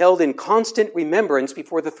atonement is held in constant remembrance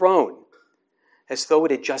before the throne, as though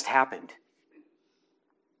it had just happened.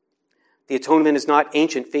 The atonement is not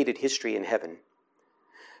ancient, faded history in heaven.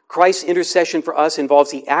 Christ's intercession for us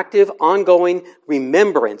involves the active, ongoing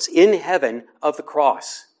remembrance in heaven of the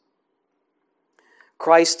cross.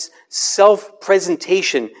 Christ's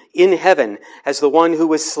self-presentation in heaven as the one who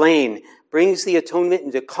was slain brings the atonement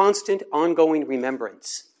into constant, ongoing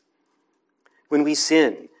remembrance. When we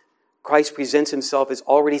sin, Christ presents himself as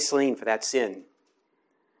already slain for that sin,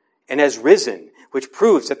 and as risen, which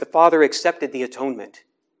proves that the Father accepted the atonement.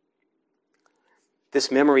 This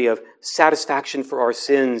memory of satisfaction for our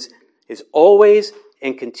sins is always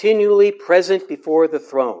and continually present before the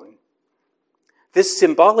throne. This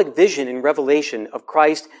symbolic vision in Revelation of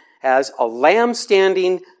Christ as a lamb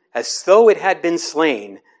standing as though it had been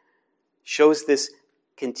slain shows this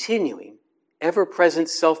continuing, ever-present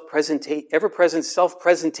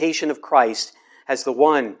self-presentation of Christ as the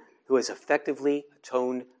one who has effectively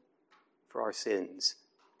atoned for our sins.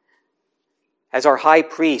 As our high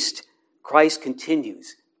priest, Christ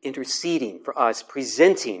continues interceding for us,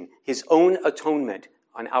 presenting his own atonement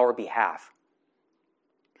on our behalf.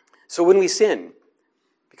 So when we sin,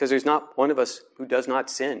 because there's not one of us who does not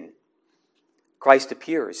sin, Christ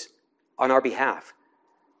appears on our behalf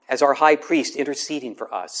as our high priest interceding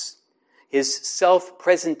for us. His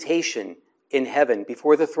self-presentation in heaven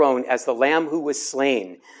before the throne as the Lamb who was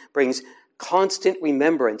slain brings constant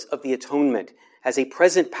remembrance of the atonement as a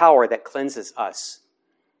present power that cleanses us.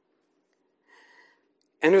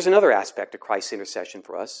 And there's another aspect of Christ's intercession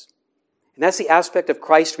for us, and that's the aspect of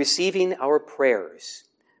Christ receiving our prayers,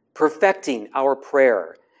 perfecting our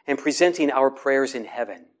prayer, and presenting our prayers in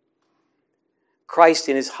heaven. Christ,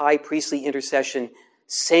 in his high priestly intercession,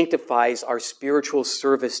 sanctifies our spiritual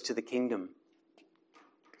service to the kingdom.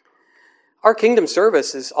 Our kingdom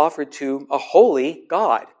service is offered to a holy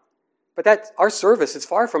God, but that our service is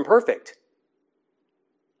far from perfect.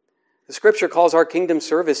 The Scripture calls our kingdom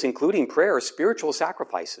service, including prayer, spiritual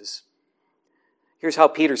sacrifices. Here's how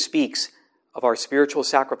Peter speaks of our spiritual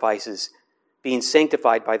sacrifices being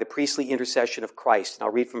sanctified by the priestly intercession of Christ. And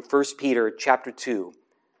I'll read from 1 Peter chapter 2,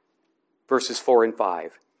 verses 4 and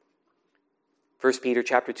 5. 1 Peter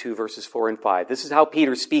chapter 2, verses 4 and 5. This is how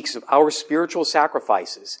Peter speaks of our spiritual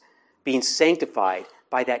sacrifices being sanctified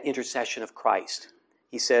by that intercession of Christ.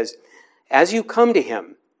 He says, "As you come to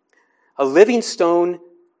him, a living stone,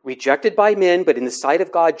 rejected by men, but in the sight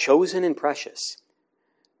of God chosen and precious,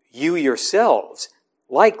 you yourselves,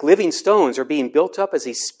 like living stones, are being built up as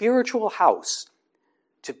a spiritual house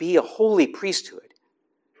to be a holy priesthood,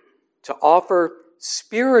 to offer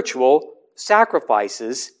spiritual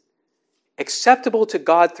sacrifices acceptable to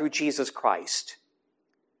God through Jesus Christ."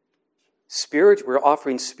 We're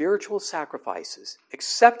offering spiritual sacrifices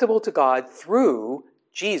acceptable to God through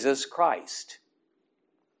Jesus Christ.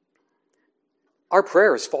 Our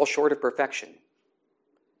prayers fall short of perfection.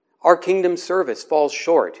 Our kingdom service falls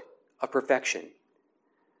short of perfection.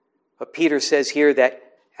 But Peter says here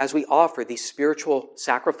that as we offer these spiritual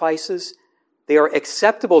sacrifices, they are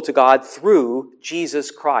acceptable to God through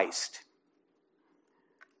Jesus Christ.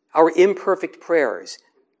 Our imperfect prayers,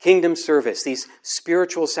 kingdom service, these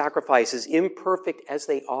spiritual sacrifices, imperfect as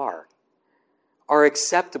they are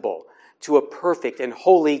acceptable to a perfect and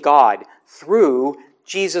holy God through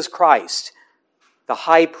Jesus Christ, the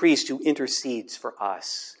high priest who intercedes for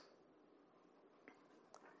us.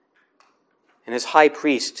 And as high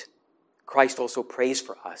priest, Christ also prays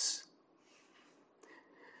for us.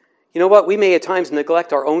 You know what? We may at times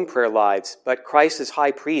neglect our own prayer lives, but Christ as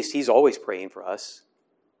high priest, he's always praying for us.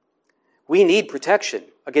 We need protection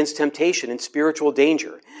against temptation and spiritual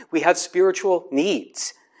danger. We have spiritual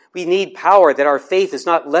needs. We need power that our faith is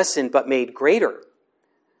not lessened but made greater.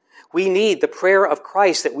 We need the prayer of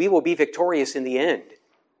Christ that we will be victorious in the end.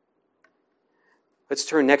 Let's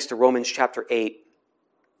turn next to Romans chapter 8.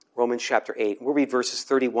 Romans chapter 8. We'll read verses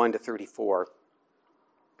 31 to 34.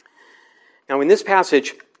 Now in this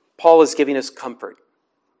passage, Paul is giving us comfort.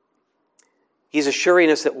 He's assuring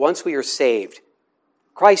us that once we are saved,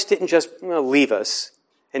 Christ didn't just leave us,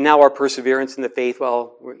 and now our perseverance in the faith,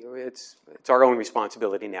 well, it's our own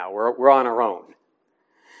responsibility now. We're on our own.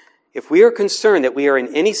 If we are concerned that we are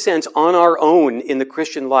in any sense on our own in the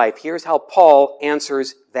Christian life, here's how Paul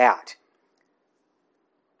answers that.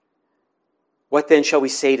 What then shall we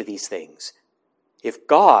say to these things? If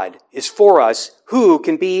God is for us, who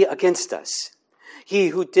can be against us? He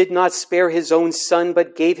who did not spare his own Son,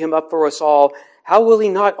 but gave him up for us all, how will he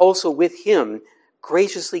not also with him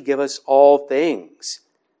graciously give us all things?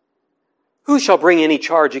 Who shall bring any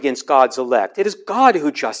charge against God's elect? It is God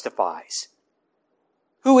who justifies.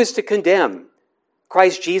 Who is to condemn?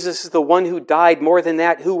 Christ Jesus is the one who died, more than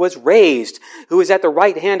that, who was raised, who is at the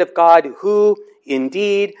right hand of God, who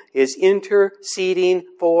indeed is interceding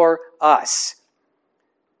for us.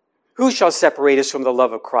 Who shall separate us from the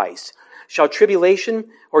love of Christ? Shall tribulation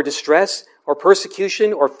or distress or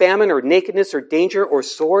persecution or famine or nakedness or danger or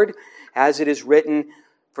sword? As it is written,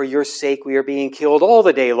 for your sake we are being killed all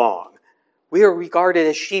the day long. We are regarded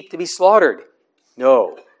as sheep to be slaughtered.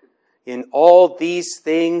 No, in all these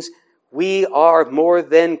things we are more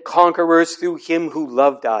than conquerors through him who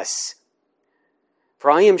loved us.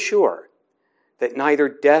 For I am sure that neither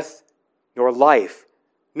death nor life,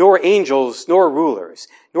 nor angels nor rulers,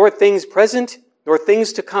 nor things present nor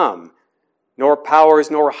things to come, nor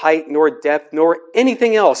powers, nor height, nor depth, nor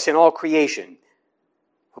anything else in all creation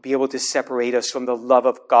will be able to separate us from the love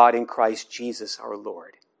of God in Christ Jesus our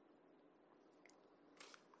Lord.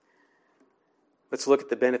 Let's look at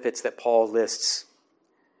the benefits that Paul lists,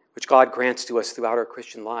 which God grants to us throughout our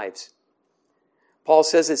Christian lives. Paul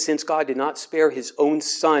says that since God did not spare his own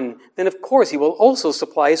Son, then of course he will also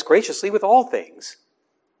supply us graciously with all things.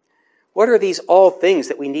 What are these all things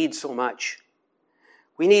that we need so much?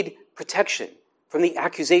 We need protection from the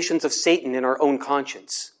accusations of Satan in our own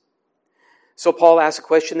conscience. So Paul asks a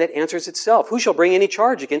question that answers itself. Who shall bring any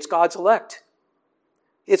charge against God's elect?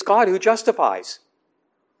 It's God who justifies.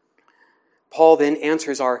 Paul then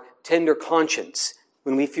answers our tender conscience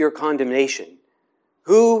when we fear condemnation.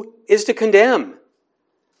 Who is to condemn?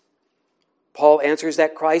 Paul answers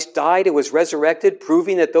that Christ died and was resurrected,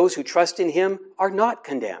 proving that those who trust in him are not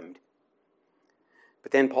condemned.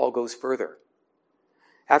 But then Paul goes further.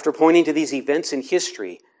 After pointing to these events in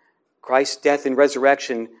history, Christ's death and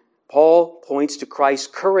resurrection, Paul points to Christ's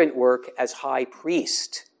current work as high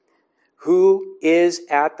priest, who is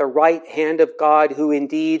at the right hand of God, who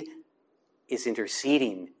indeed is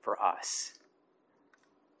interceding for us.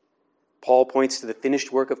 Paul points to the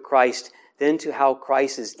finished work of Christ, then to how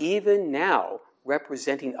Christ is even now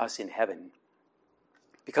representing us in heaven.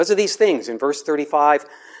 Because of these things, in verse 35,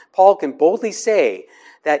 Paul can boldly say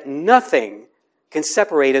that nothing can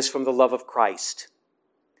separate us from the love of Christ.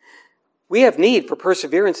 We have need for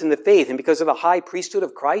perseverance in the faith, and because of the high priesthood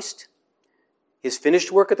of Christ, his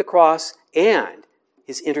finished work at the cross, and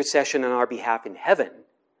his intercession on our behalf in heaven,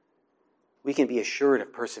 we can be assured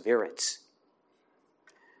of perseverance.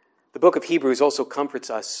 The book of Hebrews also comforts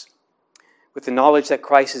us with the knowledge that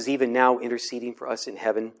Christ is even now interceding for us in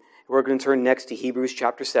heaven. We're going to turn next to Hebrews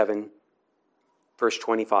chapter 7, verse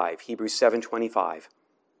 25. Hebrews 7:25.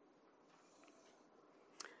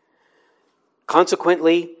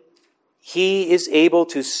 Consequently, he is able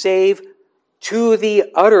to save to the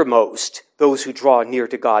uttermost those who draw near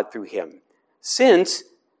to God through him, since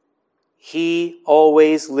he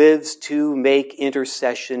always lives to make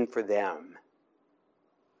intercession for them.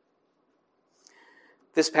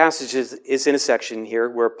 This passage is in a section here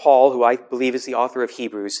where Paul, who I believe is the author of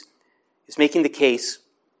Hebrews, is making the case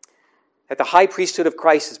that the high priesthood of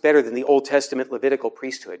Christ is better than the Old Testament Levitical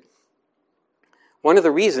priesthood. One of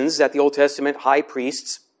the reasons that the Old Testament high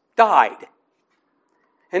priests died,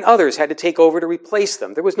 and others had to take over to replace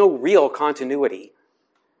them. There was no real continuity.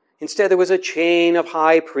 Instead, there was a chain of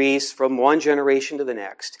high priests from one generation to the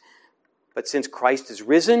next. But since Christ is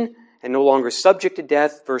risen and no longer subject to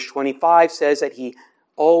death. Verse 25 says that he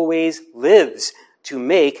always lives to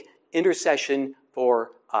make intercession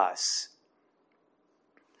for us.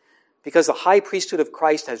 Because the high priesthood of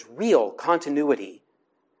Christ has real continuity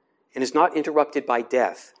and is not interrupted by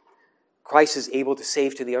death, Christ is able to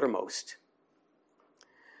save to the uttermost.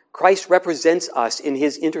 Christ represents us in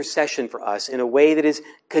his intercession for us in a way that is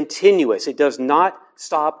continuous. It does not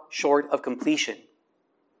stop short of completion.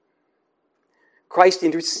 Christ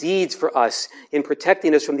intercedes for us in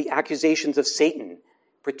protecting us from the accusations of Satan,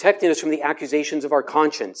 protecting us from the accusations of our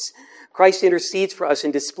conscience. Christ intercedes for us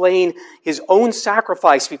in displaying his own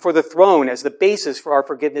sacrifice before the throne as the basis for our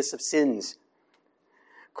forgiveness of sins.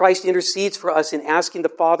 Christ intercedes for us in asking the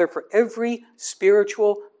Father for every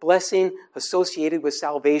spiritual blessing associated with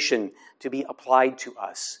salvation to be applied to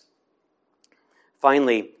us.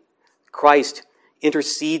 Finally, Christ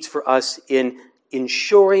intercedes for us in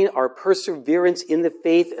ensuring our perseverance in the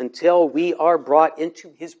faith until we are brought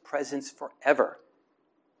into his presence forever.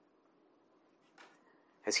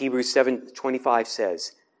 As Hebrews 7:25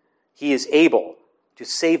 says, he is able to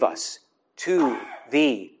save us to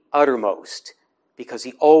the uttermost, because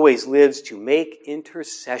he always lives to make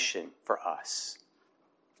intercession for us.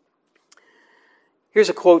 Here's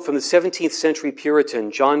a quote from the 17th century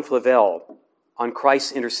Puritan John Flavel on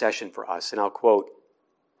Christ's intercession for us, and I'll quote,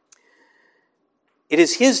 "It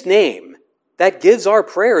is his name that gives our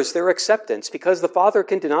prayers their acceptance, because the Father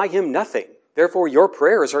can deny him nothing. Therefore, your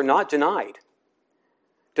prayers are not denied.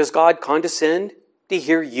 Does God condescend to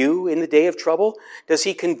hear you in the day of trouble? Does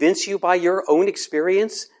he convince you by your own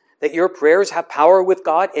experience that your prayers have power with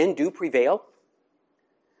God and do prevail?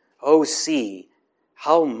 Oh, see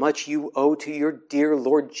how much you owe to your dear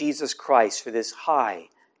Lord Jesus Christ for this high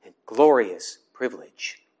and glorious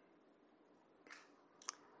privilege."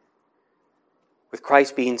 With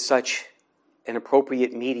Christ being such an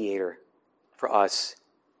appropriate mediator for us,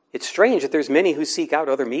 it's strange that there's many who seek out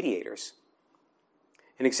other mediators.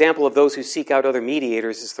 An example of those who seek out other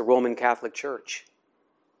mediators is the Roman Catholic Church.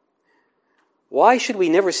 Why should we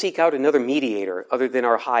never seek out another mediator other than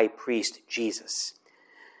our high priest, Jesus?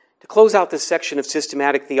 To close out this section of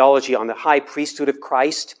systematic theology on the high priesthood of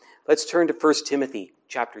Christ, let's turn to 1 Timothy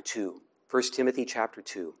chapter 2. 1 Timothy chapter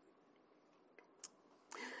 2.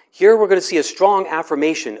 Here we're going to see a strong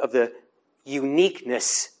affirmation of the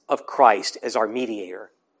uniqueness of Christ as our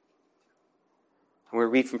mediator. I'm going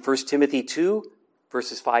to read from 1 Timothy 2,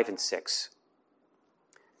 verses 5 and 6.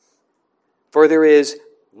 "For there is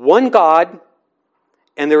one God,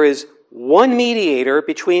 and there is one mediator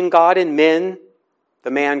between God and men,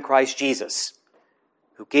 the man Christ Jesus,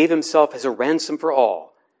 who gave himself as a ransom for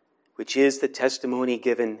all, which is the testimony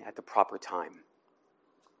given at the proper time."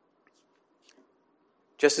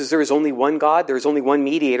 Just as there is only one God, there is only one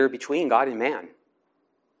mediator between God and man.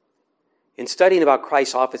 In studying about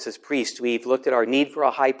Christ's office as priest, we've looked at our need for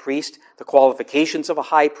a high priest, the qualifications of a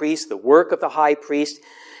high priest, the work of the high priest,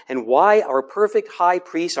 and why our perfect high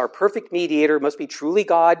priest, our perfect mediator, must be truly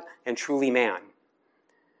God and truly man.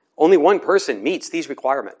 Only one person meets these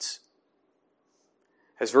requirements.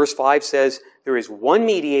 As verse 5 says, there is one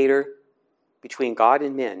mediator between God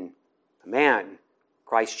and men, the man,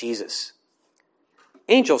 Christ Jesus.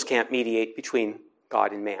 Angels can't mediate between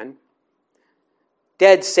God and man.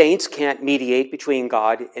 Dead saints can't mediate between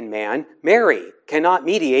God and man. Mary cannot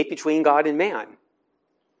mediate between God and man.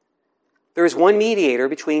 There is one mediator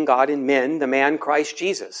between God and men, the man Christ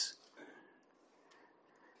Jesus.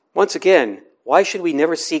 Once again, why should we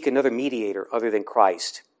never seek another mediator other than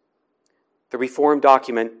Christ? The Reformed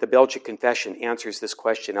document, the Belgic Confession, answers this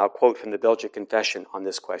question. I'll quote from the Belgic Confession on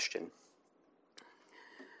this question.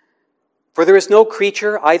 "For there is no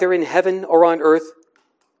creature, either in heaven or on earth,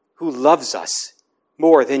 who loves us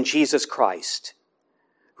more than Jesus Christ,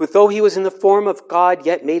 who, though he was in the form of God,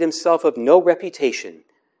 yet made himself of no reputation,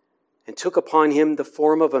 and took upon him the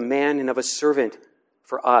form of a man and of a servant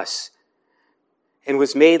for us, and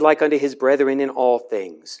was made like unto his brethren in all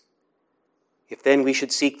things. If then we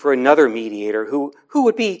should seek for another mediator, who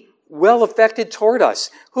would be well affected toward us,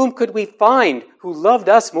 whom could we find who loved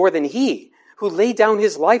us more than he, who laid down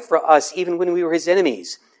his life for us even when we were his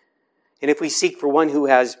enemies? And if we seek for one who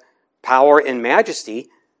has power and majesty,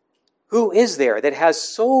 who is there that has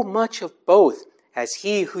so much of both as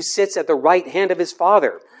he who sits at the right hand of his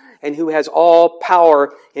Father, and who has all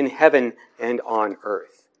power in heaven and on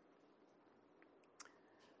earth?"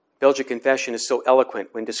 Belgic Confession is so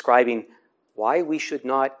eloquent when describing why we should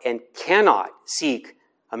not and cannot seek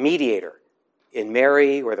a mediator in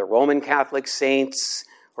Mary or the Roman Catholic saints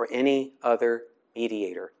or any other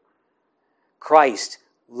mediator. Christ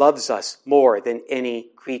loves us more than any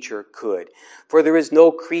creature could. For there is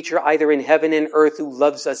no creature either in heaven and earth who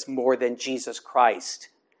loves us more than Jesus Christ.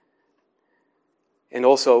 And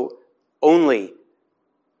also, only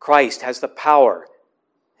Christ has the power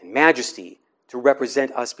and majesty to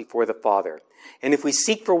represent us before the Father. And if we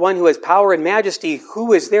seek for one who has power and majesty,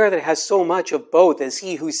 who is there that has so much of both as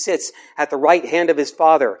he who sits at the right hand of his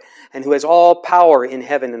Father and who has all power in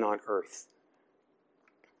heaven and on earth?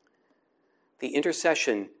 The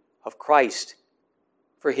intercession of Christ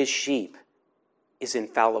for his sheep is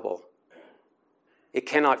infallible. It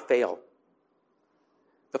cannot fail.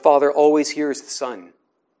 The Father always hears the Son.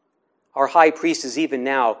 Our high priest is even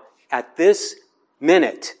now, at this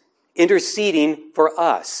minute, interceding for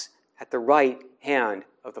us at the right hand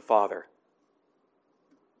of the Father.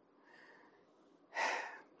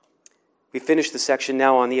 We finish the section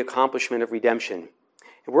now on the accomplishment of redemption.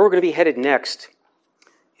 And where we're going to be headed next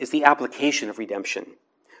is the application of redemption,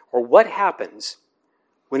 or what happens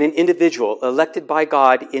when an individual elected by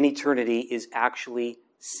God in eternity is actually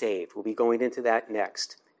saved. We'll be going into that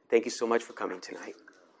next. Thank you so much for coming tonight.